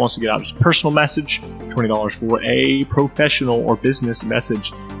anyone who wants to get out just a personal message, $20 for a professional or business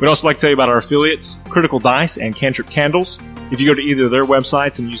message. We'd also like to tell you about our affiliates, Critical Dice and Cantrip Candles. If you go to either of their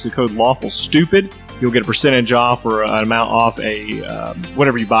websites and use the code LawfulStupid, you'll get a percentage off or an amount off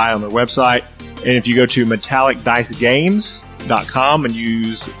whatever you buy on their website. And if you go to metallicdicegames.com and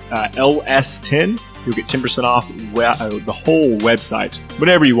use LS10, you'll get 10% off the whole website,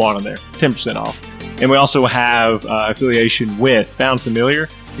 whatever you want on there, 10% off. And we also have affiliation with Found Familiar.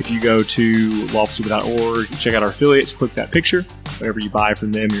 If you go to lawfulstupid.org, check out our affiliates, click that picture. Whatever you buy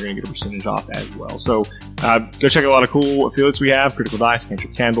from them, you're going to get a percentage off as well. So go check out a lot of cool affiliates we have, Critical Dice,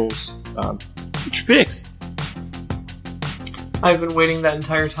 Cantrip Candles. Get your fix. I've been waiting that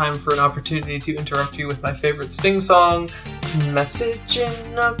entire time for an opportunity to interrupt you with my favorite Sting song, Message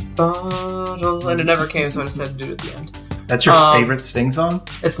in a Bottle, and it never came, so I just had to do it at the end. That's your favorite Sting song?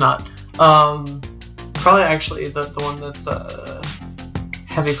 It's not. Probably actually the one that's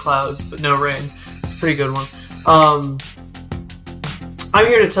Heavy Clouds but No Rain. It's a pretty good one. I'm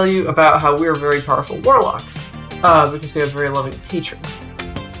here to tell you about how we're very powerful warlocks because we have very loving patrons.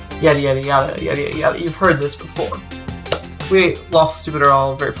 Yada yada yada yada yada. You've heard this before. We, Lawful Stupid, are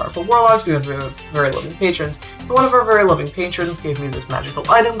all very powerful warlocks. We have very loving patrons. And one of our very loving patrons gave me this magical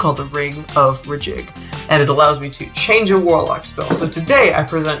item called the Ring of Rejig, and it allows me to change a warlock spell. So today I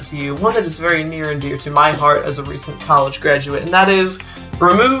present to you one that is very near and dear to my heart as a recent college graduate, and that is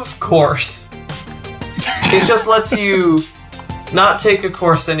Remove Course. It just lets you not take a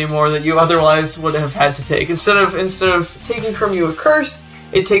course anymore that you otherwise would have had to take. Instead of taking from you a curse,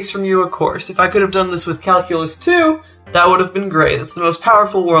 it takes from you a course. If I could have done this with Calculus 2, that would have been great. It's the most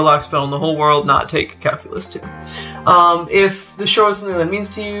powerful warlock spell in the whole world, not take Calculus 2. If the show is something that means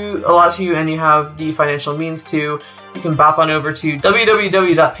to you, a lot to you, and you have the financial means to, you can bop on over to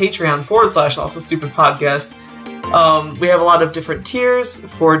www.patreon.com/LawfulStupidPodcast. We have a lot of different tiers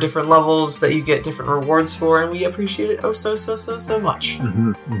for different levels that you get different rewards for, and we appreciate it so much.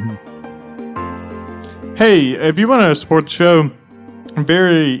 Hey, if you want to support the show,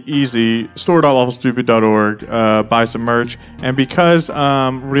 very easy. Store.lawfulstupid.org. Buy some merch. And because,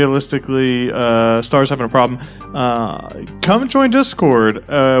 realistically, Star's having a problem, come join Discord.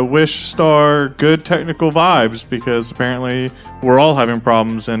 Wish Star good technical vibes because apparently we're all having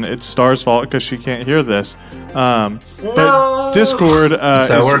problems and it's Star's fault because she can't hear this. No. Discord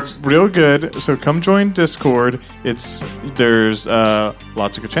it works. Real good. So come join Discord. There's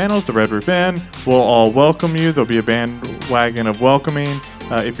lots of good channels. The Red Roof Inn will all welcome you. There'll be a bandwagon of welcoming.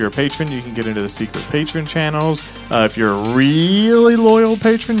 If you're a patron, you can get into the secret patron channels. If you're a really loyal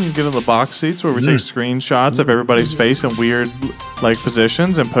patron, you can get in the box seats where we take screenshots of everybody's face in weird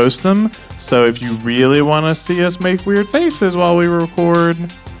positions and post them. So if you really want to see us make weird faces while we record,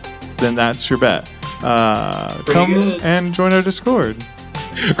 then that's your bet. Come and join our Discord.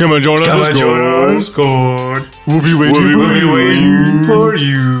 Come and join our Discord. We'll be waiting for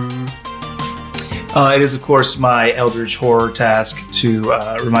you. It is, of course, my Eldritch Horror task to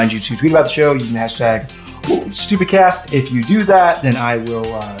remind you to tweet about the show. You can hashtag StupidCast. If you do that, then I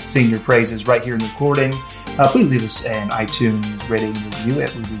will sing your praises right here in the recording. Please leave us an iTunes rating review.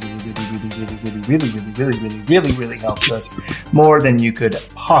 It really helps us more than you could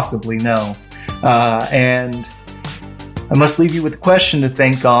possibly know. And I must leave you with a question to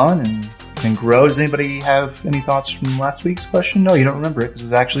think on and grow. Does anybody have any thoughts from last week's question? No, you don't remember it because it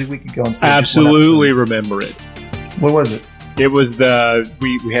was actually a week ago. Absolutely remember it. What was it? It was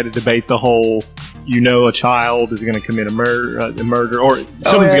we had to debate the whole, a child is going to commit a murder or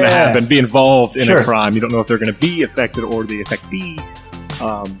something's going to happen, be involved in a crime. You don't know if they're going to be affected or the affectee.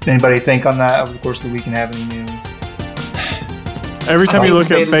 Anybody think on that over the course of the week and have any new? Every time you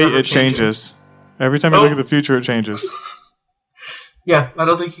look at fate, it changes. Every time you look at the future, it changes. Yeah, I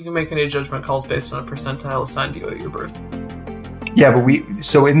don't think you can make any judgment calls based on a percentile assigned to you at your birth. Yeah, but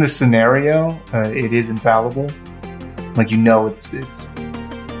so in this scenario, it is infallible. Like, it's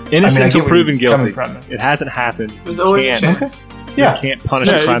innocent until proven guilty. It hasn't happened. There's always a chance. Yeah. You can't punish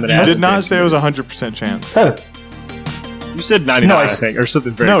a crime that You hasn't did not say it was 100% chance. You said 99, I think, or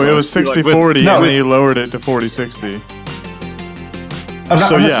something very close. No, it was 60-40, and then you lowered it to 40-60.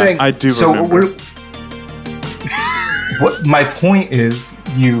 I'm not saying. I do So remember. what my point is,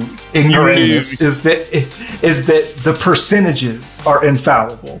 you ignoramus, is that the percentages are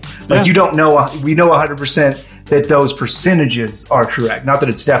infallible. Like you don't know. We know 100% that those percentages are correct. Not that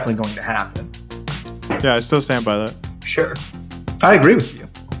it's definitely going to happen. Yeah, I still stand by that. Sure. I agree with you.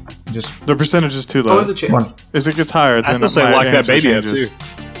 Just The percentage is too low. Always a chance. As it gets higher, I then still say my lock that answer baby up changes. too.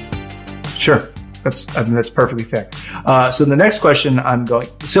 sure. That's perfectly fair. So the next question I'm going.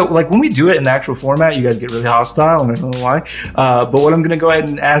 So like when we do it in the actual format, you guys get really hostile, and I don't know why. But what I'm going to go ahead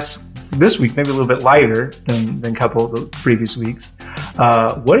and ask this week, maybe a little bit lighter than a couple of the previous weeks.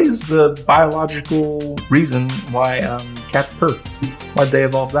 What is the biological reason why cats purr? Why'd they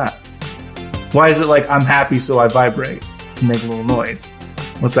evolve that? Why is it like I'm happy, so I vibrate and make a little noise?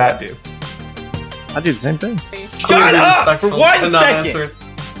 What's that do? I do the same thing. Shut up for 1 second.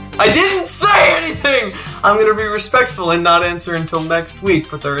 I didn't say anything. I'm gonna be respectful and not answer until next week,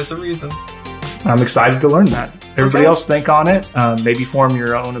 but there is a reason. I'm excited to learn that. Everybody Okay. else think on it. Maybe form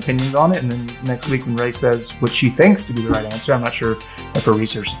your own opinions on it. And then next week when Ray says what she thinks to be the right answer, I'm not sure if her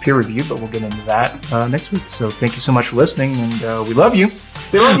research is peer reviewed, but we'll get into that next week. So thank you so much for listening, and we love you.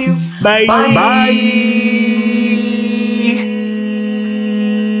 We love you. Bye. Bye.